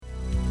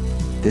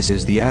This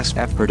is the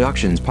SF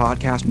Productions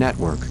Podcast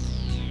Network.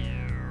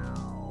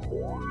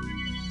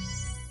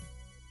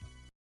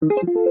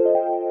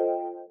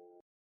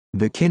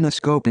 The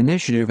Kinescope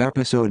Initiative,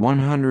 Episode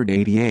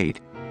 188.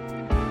 A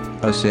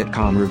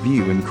sitcom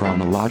review in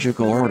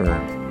chronological order.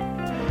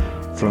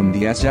 From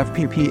the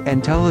SFPP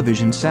and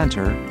Television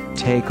Center,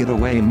 take it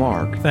away,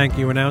 Mark. Thank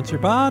you, Announcer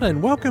Bod,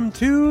 and welcome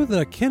to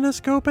the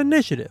Kinescope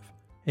Initiative,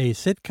 a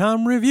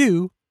sitcom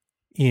review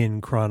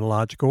in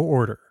chronological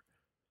order.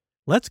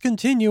 Let's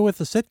continue with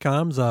the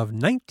sitcoms of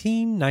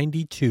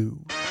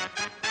 1992.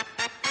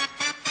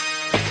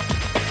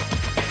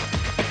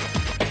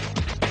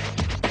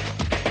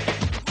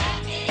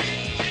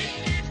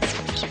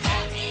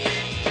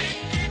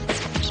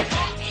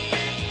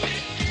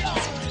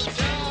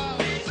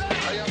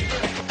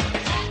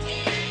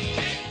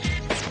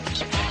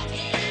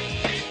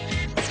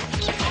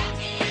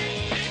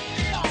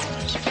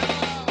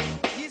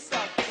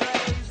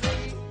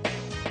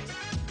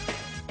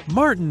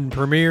 Martin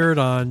premiered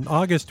on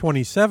August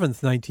 27,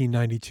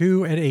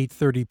 1992 at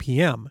 8:30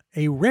 p.m.,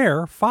 a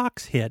rare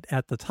Fox hit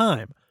at the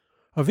time,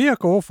 a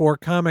vehicle for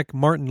comic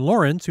Martin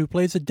Lawrence, who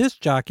plays a disc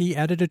jockey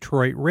at a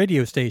Detroit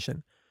radio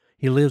station.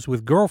 He lives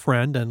with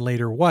girlfriend and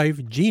later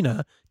wife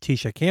Gina,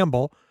 Tisha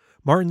Campbell.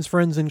 Martin's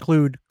friends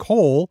include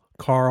Cole,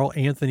 Carl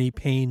Anthony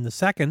Payne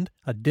II,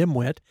 a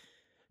dimwit,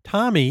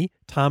 Tommy,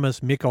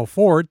 Thomas Michael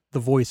Ford, the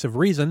voice of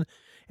reason,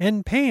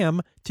 and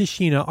Pam,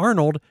 Tashina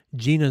Arnold,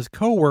 Gina's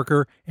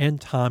co-worker and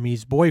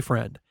Tommy's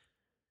boyfriend.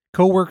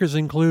 Co-workers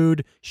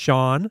include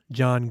Sean,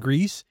 John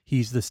Grease,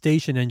 he's the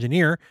station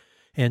engineer,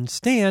 and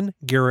Stan,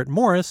 Garrett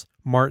Morris,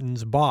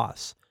 Martin's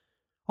boss.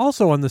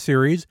 Also on the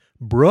series,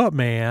 Bruh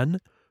Man,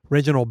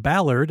 Reginald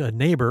Ballard, a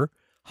neighbor,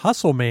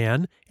 Hustle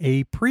Man,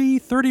 a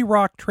pre-30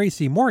 Rock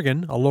Tracy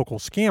Morgan, a local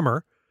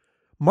scammer.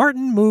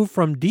 Martin moved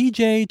from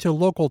DJ to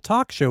local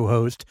talk show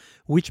host,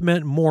 which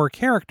meant more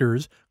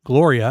characters: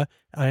 Gloria,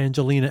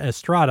 Angelina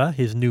Estrada,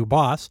 his new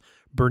boss,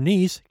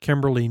 Bernice,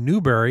 Kimberly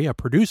Newberry, a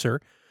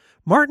producer.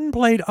 Martin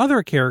played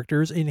other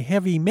characters in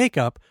heavy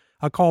makeup,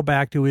 a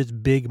callback to his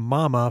Big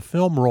Mama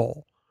film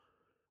role.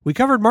 We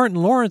covered Martin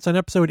Lawrence on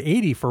episode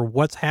 80 for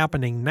What's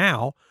Happening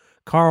Now,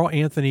 Carl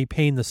Anthony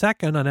Payne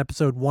II on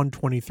episode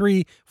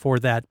 123 for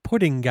That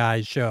Pudding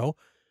Guys show,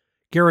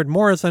 Garrett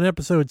Morris on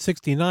episode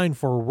 69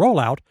 for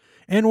Rollout,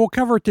 and we'll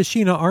cover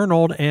Tashina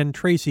Arnold and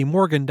Tracy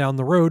Morgan down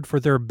the road for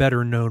their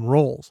better-known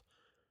roles.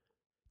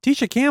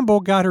 Tisha Campbell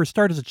got her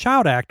start as a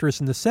child actress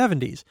in the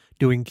 70s,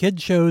 doing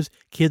kids shows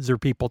Kids Are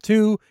People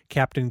Too,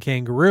 Captain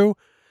Kangaroo,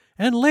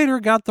 and later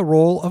got the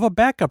role of a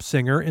backup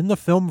singer in the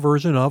film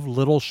version of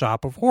Little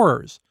Shop of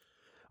Horrors.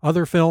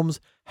 Other films: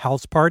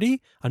 House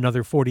Party,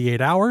 Another 48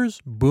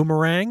 Hours,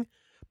 Boomerang,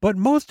 but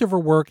most of her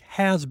work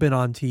has been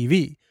on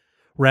TV.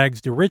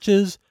 Rags to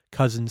Riches,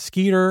 Cousin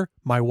Skeeter,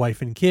 My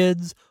Wife and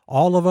Kids,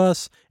 All of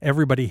Us,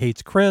 Everybody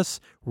Hates Chris,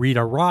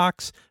 Rita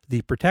Rocks,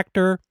 The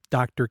Protector,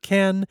 Dr.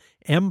 Ken,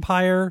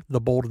 Empire,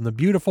 The Bold and the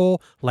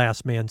Beautiful,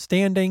 Last Man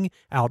Standing,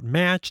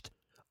 Outmatched,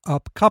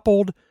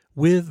 Upcoupled,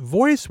 with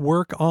voice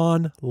work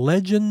on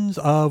Legends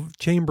of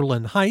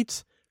Chamberlain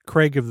Heights,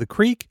 Craig of the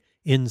Creek,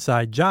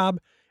 Inside Job,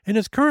 and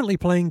is currently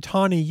playing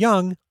Tawny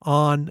Young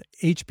on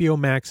HBO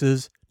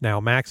Max's,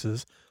 now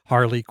Max's,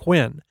 Harley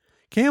Quinn.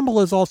 Campbell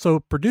has also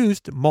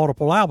produced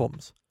multiple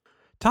albums.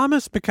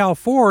 Thomas Michael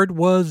Ford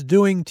was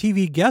doing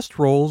TV guest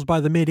roles by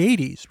the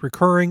mid-'80s,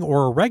 recurring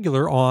or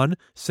irregular on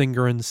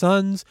Singer and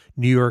Sons,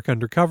 New York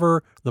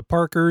Undercover, The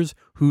Parkers,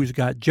 Who's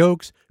Got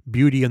Jokes,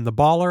 Beauty and the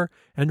Baller,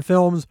 and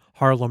films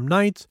Harlem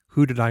Nights,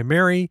 Who Did I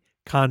Marry,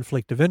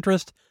 Conflict of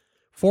Interest.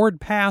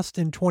 Ford passed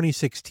in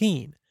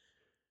 2016.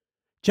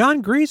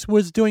 John Grease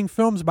was doing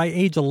films by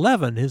age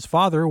 11. His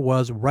father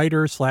was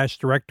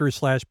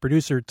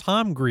writer/director/producer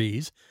Tom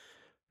Grease.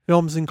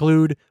 Films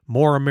include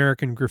More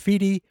American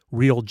Graffiti,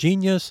 Real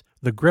Genius,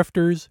 The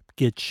Grifters,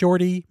 Get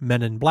Shorty,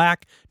 Men in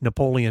Black,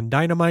 Napoleon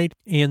Dynamite,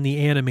 and the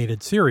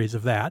animated series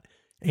of that,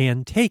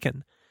 and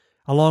Taken,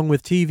 along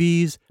with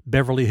TV's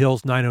Beverly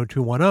Hills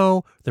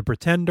 90210, The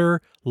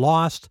Pretender,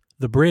 Lost,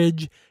 The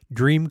Bridge,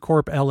 Dream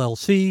Corp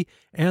LLC,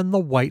 and The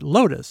White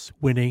Lotus,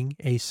 winning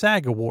a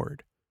SAG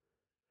award.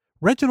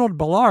 Reginald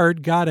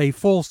Ballard got a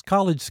full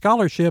college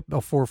scholarship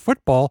for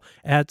football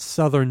at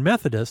Southern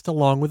Methodist,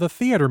 along with a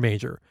theater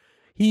major.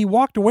 He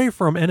walked away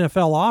from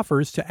NFL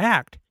offers to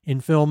act in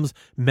films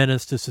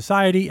Menace to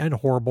Society and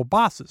Horrible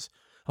Bosses,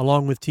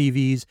 along with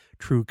TV's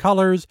True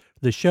Colors,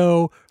 The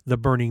Show, The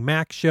Bernie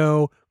Mac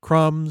Show,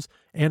 Crumbs,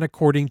 and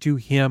According to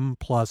Him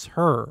Plus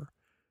Her.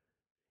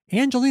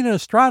 Angelina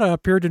Estrada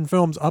appeared in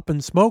films Up in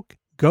Smoke,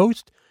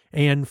 Ghost,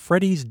 and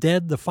Freddy's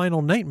Dead: The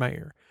Final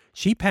Nightmare.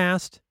 She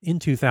passed in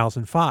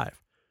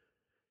 2005.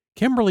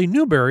 Kimberly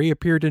Newberry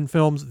appeared in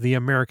films The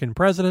American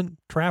President,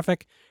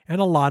 Traffic,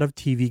 and a lot of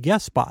TV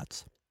guest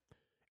spots.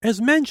 As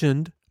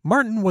mentioned,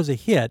 Martin was a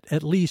hit,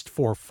 at least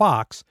for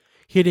Fox,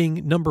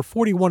 hitting number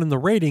 41 in the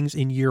ratings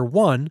in year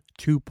 1,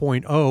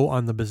 2.0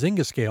 on the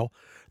Bazinga scale,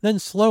 then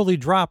slowly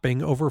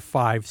dropping over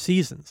 5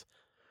 seasons.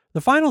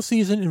 The final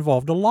season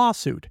involved a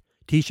lawsuit.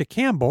 Tisha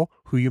Campbell,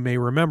 who you may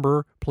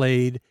remember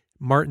played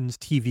Martin's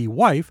TV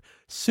wife,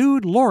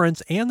 sued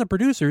Lawrence and the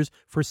producers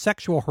for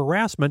sexual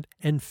harassment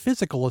and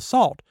physical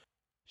assault.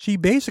 She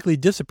basically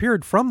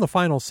disappeared from the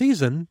final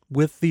season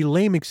with the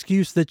lame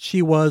excuse that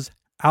she was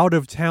out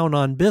of town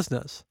on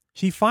business.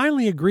 She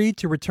finally agreed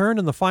to return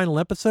in the final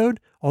episode,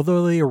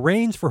 although they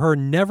arranged for her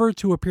never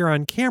to appear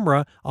on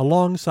camera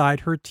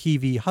alongside her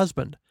TV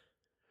husband.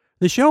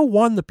 The show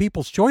won the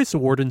People's Choice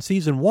Award in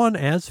Season 1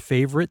 as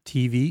Favorite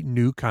TV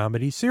New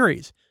Comedy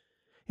Series.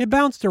 It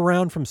bounced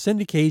around from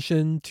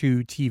syndication to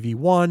TV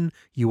One,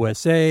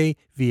 USA,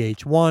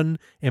 VH1,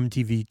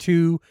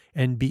 MTV2,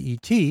 and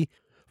BET,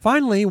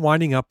 finally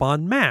winding up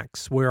on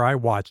Max, where I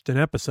watched an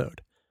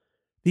episode.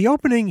 The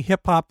opening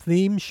hip-hop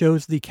theme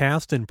shows the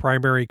cast in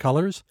primary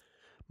colors.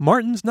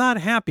 Martin's not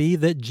happy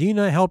that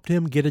Gina helped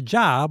him get a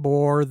job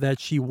or that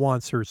she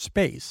wants her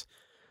space.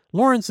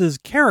 Lawrence's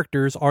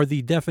characters are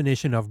the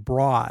definition of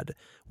broad.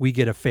 We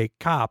get a fake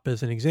cop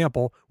as an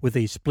example with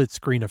a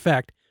split-screen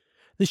effect.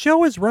 The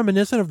show is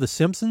reminiscent of The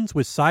Simpsons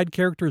with side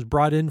characters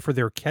brought in for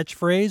their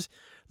catchphrase.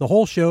 The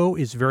whole show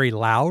is very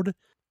loud.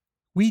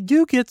 We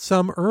do get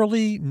some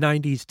early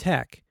 90s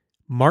tech.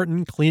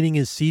 Martin cleaning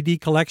his CD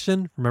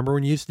collection. Remember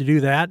when you used to do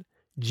that?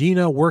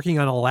 Gina working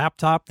on a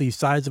laptop the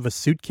size of a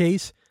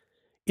suitcase.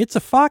 It's a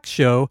Fox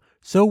show,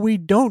 so we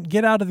don't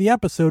get out of the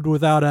episode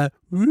without a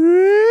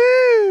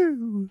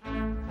woo!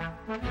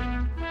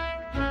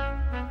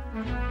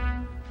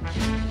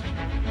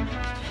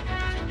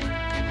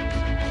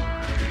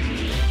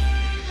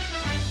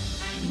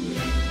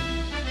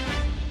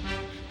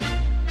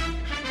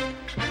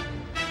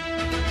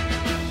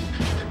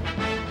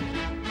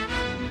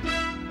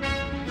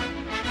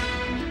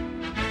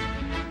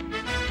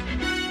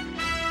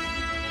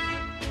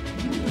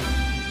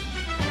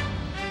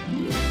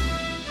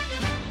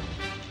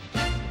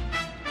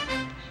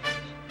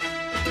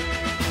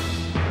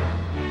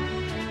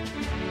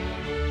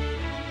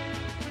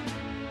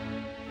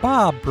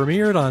 Bob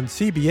premiered on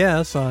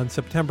CBS on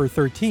September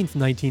 13,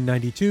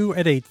 1992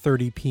 at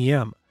 8:30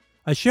 p.m.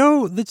 A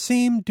show that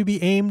seemed to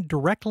be aimed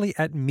directly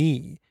at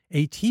me.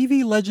 A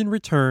TV legend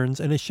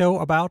returns in a show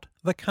about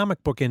the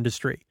comic book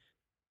industry.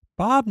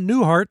 Bob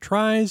Newhart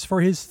tries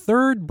for his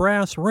third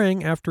brass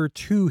ring after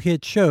 2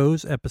 hit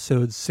shows,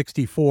 episodes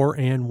 64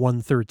 and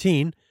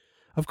 113.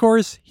 Of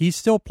course, he's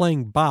still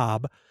playing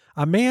Bob,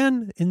 a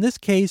man, in this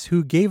case,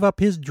 who gave up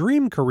his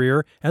dream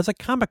career as a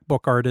comic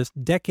book artist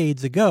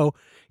decades ago,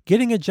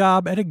 getting a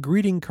job at a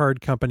greeting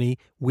card company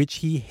which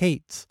he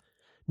hates.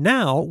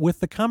 Now, with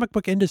the comic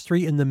book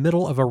industry in the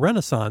middle of a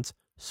renaissance,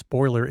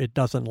 spoiler, it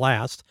doesn't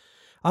last,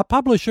 a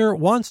publisher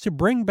wants to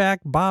bring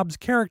back Bob's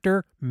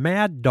character,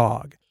 Mad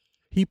Dog.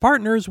 He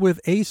partners with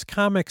Ace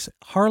Comics'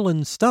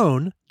 Harlan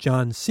Stone,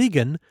 John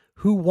Segan,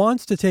 who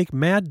wants to take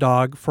Mad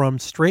Dog from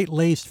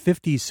straight-laced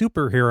 50s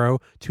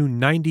superhero to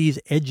 90s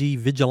edgy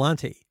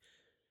vigilante.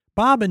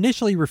 Bob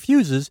initially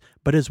refuses,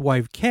 but his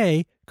wife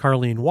Kay,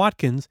 Carleen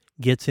Watkins,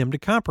 gets him to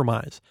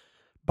compromise.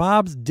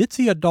 Bob's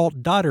ditzy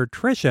adult daughter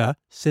Tricia,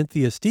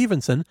 Cynthia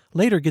Stevenson,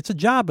 later gets a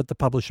job at the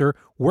publisher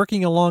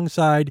working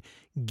alongside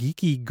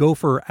geeky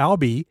gopher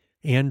Albie,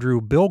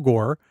 Andrew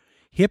Bilgore,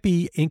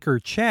 hippie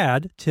inker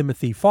Chad,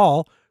 Timothy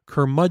Fall,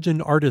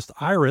 curmudgeon artist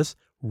Iris,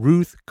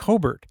 Ruth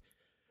Cobert.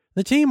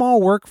 The team all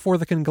work for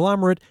the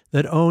conglomerate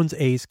that owns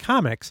Ace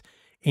Comics,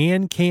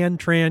 and Can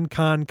Tran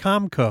Con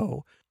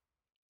Comco.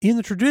 In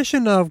the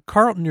tradition of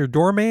Carlton Your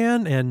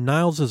Doorman and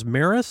Niles's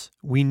Maris,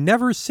 we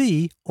never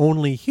see,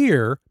 only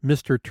hear,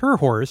 Mr.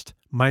 Terhorst,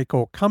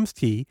 Michael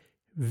Kumsky,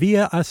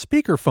 via a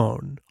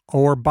speakerphone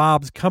or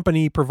Bob's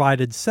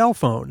company-provided cell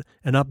phone,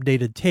 an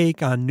updated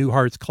take on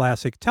Newhart's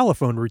classic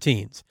telephone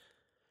routines.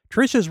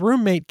 Tricia's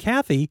roommate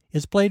Kathy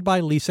is played by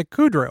Lisa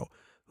Kudrow,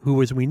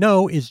 who, as we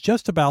know, is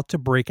just about to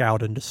break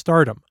out into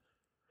stardom.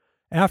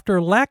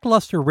 After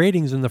lackluster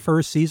ratings in the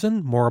first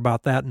season, more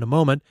about that in a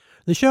moment,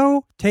 the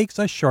show takes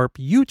a sharp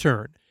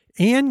U-turn.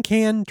 And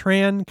Can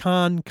Tran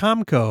Con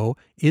Comco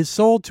is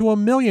sold to a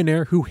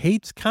millionaire who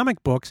hates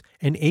comic books,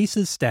 and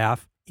Ace's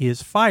staff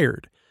is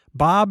fired.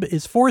 Bob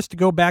is forced to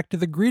go back to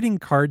the greeting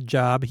card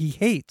job he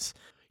hates.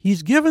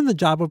 He's given the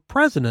job of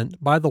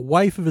president by the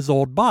wife of his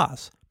old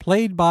boss,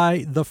 played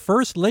by the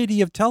First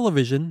Lady of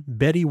Television,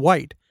 Betty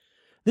White.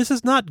 This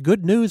is not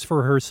good news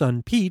for her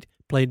son Pete,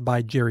 played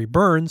by Jerry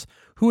Burns,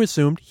 who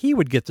assumed he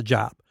would get the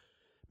job.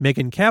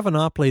 Megan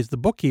Cavanaugh plays the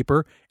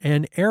bookkeeper,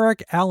 and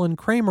Eric Allen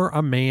Kramer,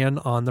 a man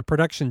on the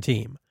production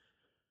team.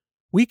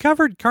 We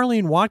covered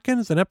Carleen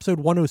Watkins in episode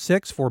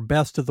 106 for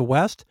Best of the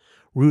West,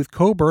 Ruth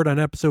Cobert on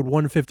episode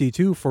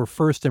 152 for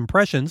First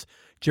Impressions,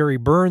 Jerry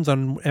Burns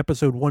on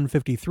episode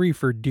 153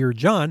 for Dear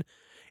John,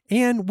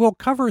 and we'll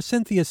cover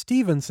Cynthia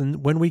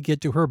Stevenson when we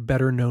get to her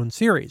better-known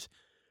series.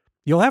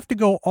 You'll have to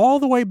go all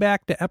the way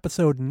back to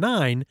episode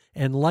 9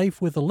 and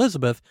Life with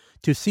Elizabeth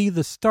to see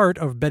the start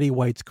of Betty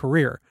White's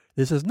career.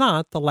 This is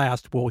not the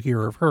last we'll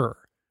hear of her.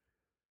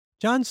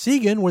 John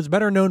Segan was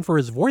better known for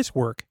his voice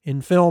work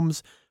in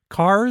films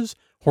Cars,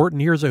 Horton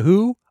Hears a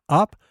Who,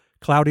 Up,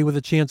 Cloudy with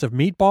a Chance of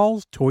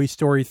Meatballs, Toy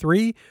Story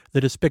 3,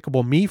 the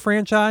Despicable Me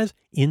franchise,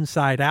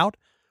 Inside Out.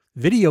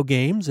 video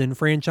games in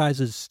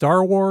franchises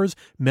Star Wars,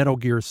 Metal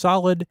Gear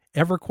Solid,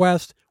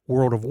 EverQuest,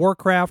 World of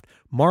Warcraft,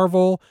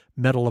 Marvel,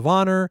 Medal of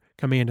Honor,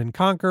 Command &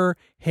 Conquer,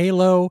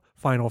 Halo,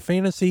 Final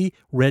Fantasy,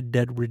 Red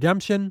Dead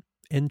Redemption,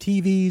 and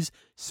TV's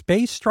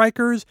Space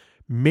Strikers,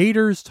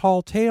 Mater's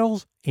Tall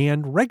Tales,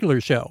 and Regular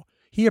Show.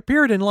 He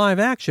appeared in live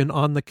action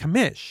on The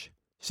Commish,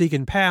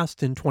 Seeking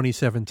Past in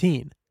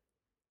 2017.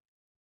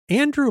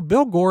 Andrew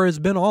Bilgore has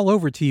been all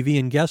over TV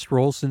in guest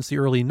roles since the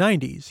early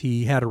 90s.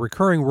 He had a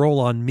recurring role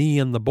on Me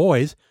and the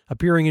Boys,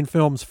 appearing in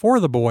films For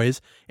the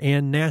Boys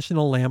and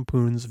National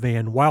Lampoon's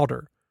Van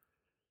Wilder.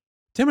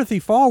 Timothy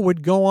Fall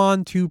would go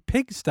on to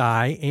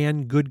Pigsty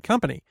and Good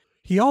Company.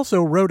 He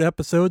also wrote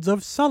episodes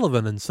of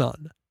Sullivan and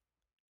Son.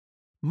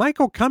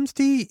 Michael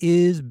Kumsty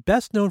is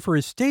best known for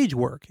his stage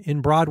work in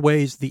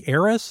Broadway's The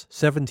Heiress,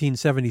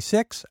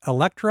 1776,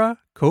 Elektra,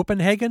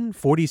 Copenhagen,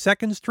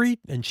 42nd Street,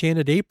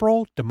 Enchanted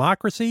April,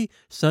 Democracy,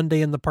 Sunday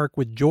in the Park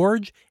with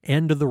George,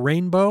 End of the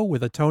Rainbow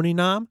with a Tony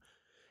nom.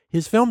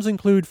 His films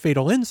include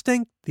Fatal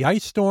Instinct, The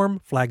Ice Storm,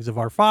 Flags of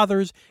Our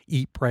Fathers,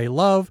 Eat, Pray,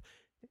 Love,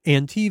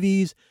 and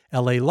TV's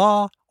L.A.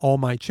 Law, All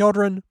My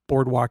Children,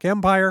 Boardwalk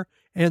Empire,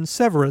 and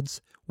Severance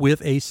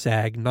with a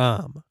SAG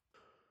nom.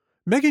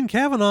 Megan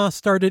Cavanagh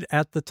started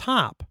at the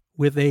top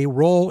with a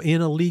role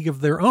in A League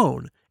of Their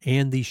Own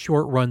and the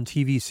short-run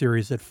TV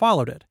series that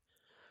followed it.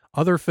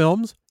 Other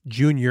films,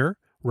 Junior,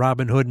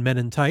 Robin Hood Men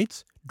in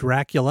Tights,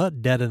 Dracula,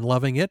 Dead and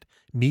Loving It,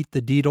 Meet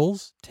the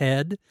Deedles,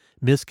 Ted,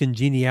 Miss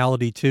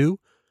Congeniality 2.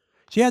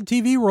 She had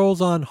TV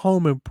roles on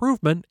Home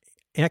Improvement,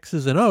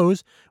 X's and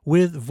O's,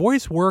 with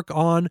voice work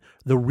on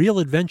The Real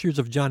Adventures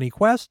of Johnny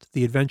Quest,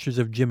 The Adventures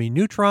of Jimmy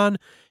Neutron,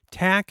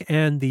 Tack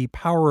and the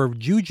Power of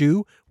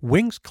Juju,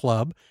 Winx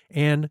Club,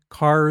 and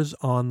Cars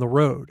on the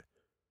Road.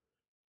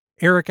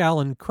 Eric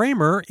Allen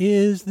Kramer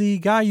is the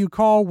guy you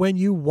call when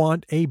you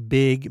want a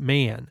big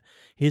man.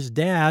 His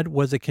dad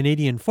was a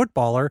Canadian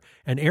footballer,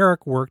 and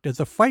Eric worked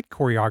as a fight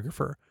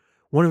choreographer.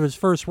 One of his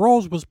first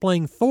roles was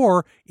playing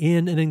Thor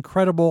in an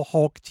Incredible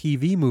Hulk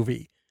TV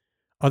movie.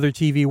 Other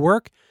TV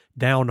work: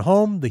 Down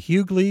Home, The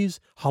Hughleys,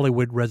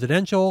 Hollywood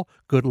Residential,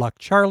 Good Luck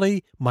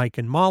Charlie, Mike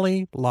and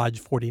Molly, Lodge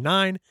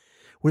 49,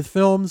 with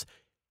films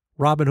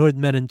Robin Hood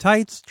Men in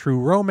Tights, True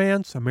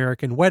Romance,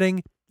 American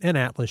Wedding, and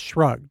Atlas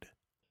Shrugged.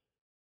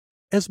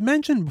 As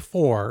mentioned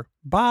before,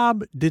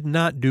 Bob did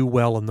not do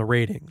well in the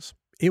ratings.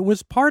 It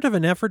was part of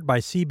an effort by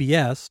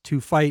CBS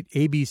to fight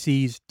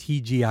ABC's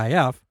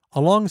TGIF,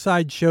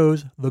 alongside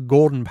shows The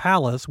Golden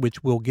Palace,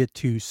 which we'll get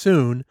to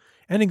soon,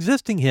 and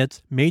existing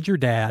hits Major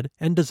Dad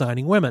and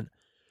Designing Women.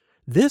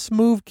 This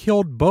move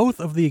killed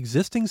both of the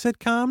existing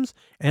sitcoms,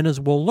 and as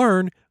we'll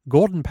learn,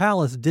 Golden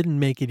Palace didn't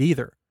make it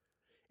either.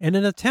 In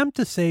an attempt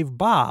to save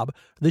Bob,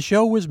 the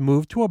show was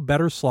moved to a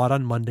better slot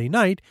on Monday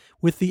night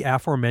with the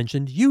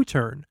aforementioned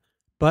U-turn,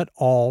 but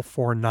all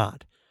for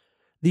naught.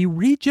 The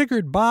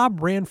rejiggered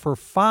Bob ran for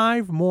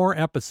 5 more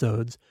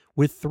episodes,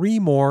 with 3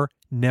 more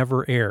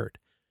never aired.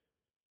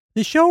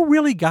 The show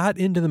really got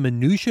into the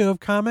minutiae of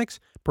comics.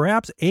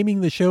 Perhaps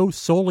aiming the show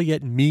solely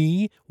at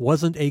me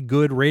wasn't a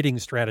good rating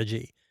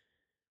strategy.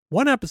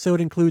 One episode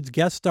includes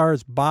guest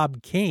stars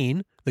Bob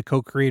Kane, the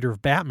co-creator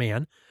of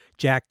Batman,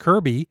 Jack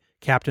Kirby,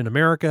 Captain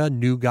America,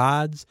 New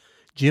Gods,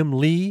 Jim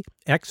Lee,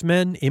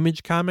 X-Men,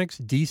 Image Comics,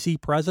 DC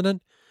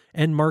President,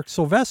 and Mark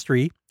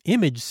Silvestri,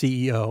 Image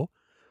CEO,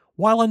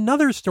 while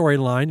another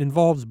storyline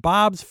involves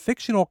Bob's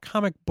fictional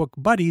comic book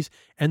buddies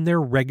and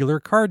their regular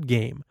card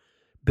game.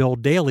 Bill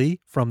Daly,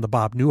 from The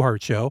Bob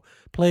Newhart Show,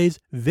 plays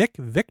Vic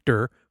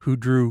Victor, who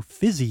drew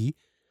Fizzy.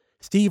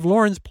 Steve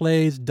Lawrence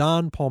plays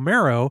Don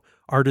Palmero,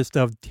 artist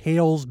of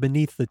Tales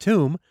Beneath the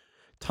Tomb.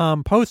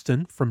 Tom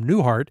Poston, from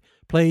Newhart,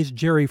 plays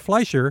Jerry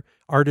Fleischer,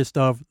 artist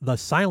of The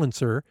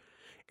Silencer.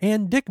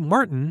 And Dick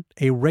Martin,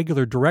 a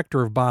regular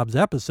director of Bob's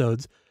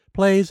episodes,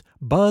 plays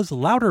Buzz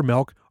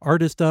Loudermilk,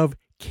 artist of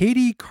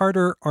Katie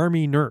Carter,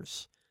 Army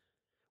Nurse.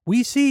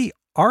 We see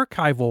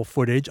archival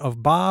footage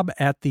of Bob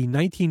at the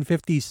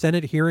 1950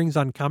 Senate hearings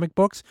on comic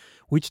books,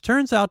 which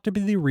turns out to be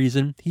the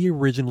reason he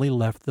originally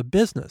left the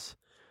business.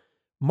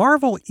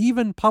 Marvel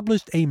even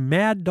published a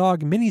Mad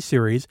Dog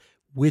miniseries,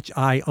 which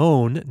I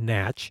own,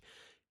 Natch,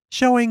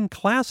 showing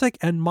classic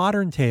and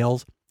modern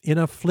tales in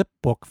a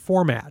flipbook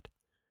format.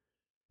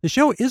 The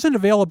show isn't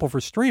available for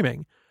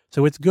streaming,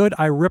 so it's good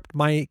I ripped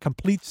my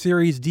complete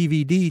series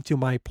DVD to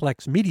my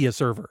Plex media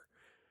server.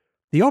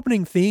 The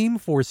opening theme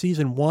for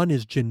Season 1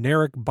 is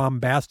generic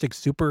bombastic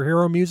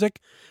superhero music,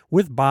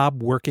 with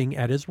Bob working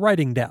at his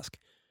writing desk.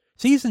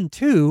 Season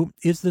 2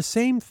 is the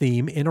same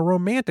theme in a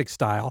romantic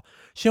style,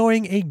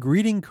 showing a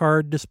greeting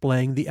card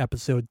displaying the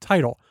episode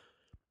title.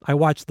 I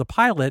watched the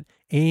pilot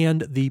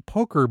and the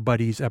Poker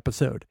Buddies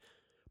episode.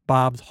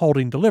 Bob's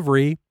halting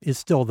delivery is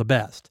still the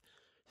best.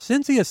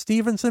 Cynthia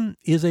Stevenson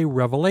is a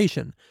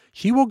revelation.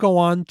 She will go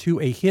on to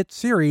a hit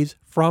series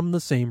from the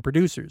same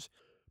producers.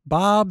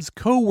 Bob's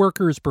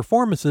co-workers'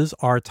 performances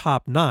are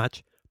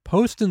top-notch.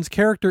 Poston's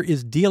character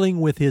is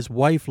dealing with his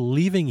wife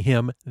leaving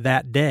him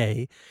that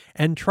day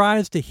and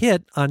tries to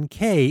hit on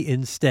Kay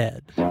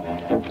instead.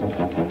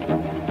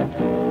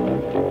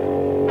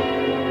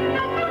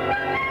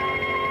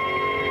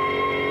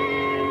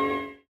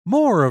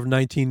 More of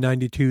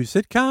 1992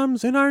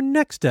 sitcoms in our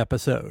next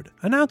episode.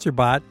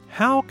 AnnouncerBot,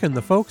 how can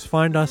the folks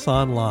find us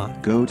online?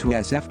 Go to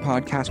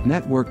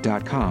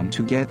sfpodcastnetwork.com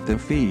to get the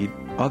feed,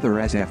 other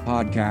SF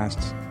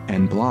podcasts,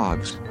 and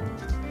blogs.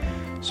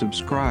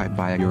 Subscribe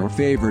via your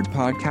favorite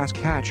podcast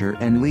catcher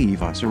and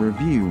leave us a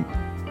review.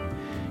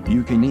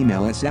 You can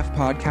email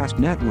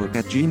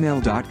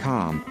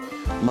sfpodcastnetwork@gmail.com.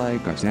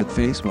 Like us at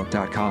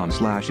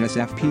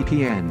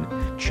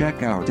facebook.com/sfppn.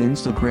 Check out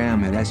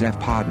Instagram at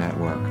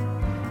sfpodnetwork.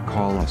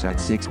 Call us at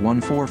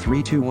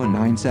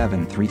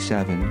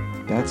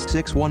 614-321-9737. That's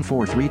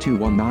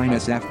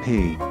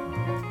 614-321-9SFP.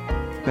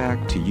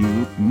 Back to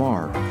you,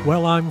 Mark.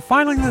 Well, I'm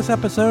filing this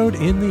episode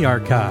in the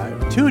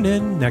archive. Tune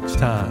in next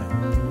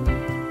time.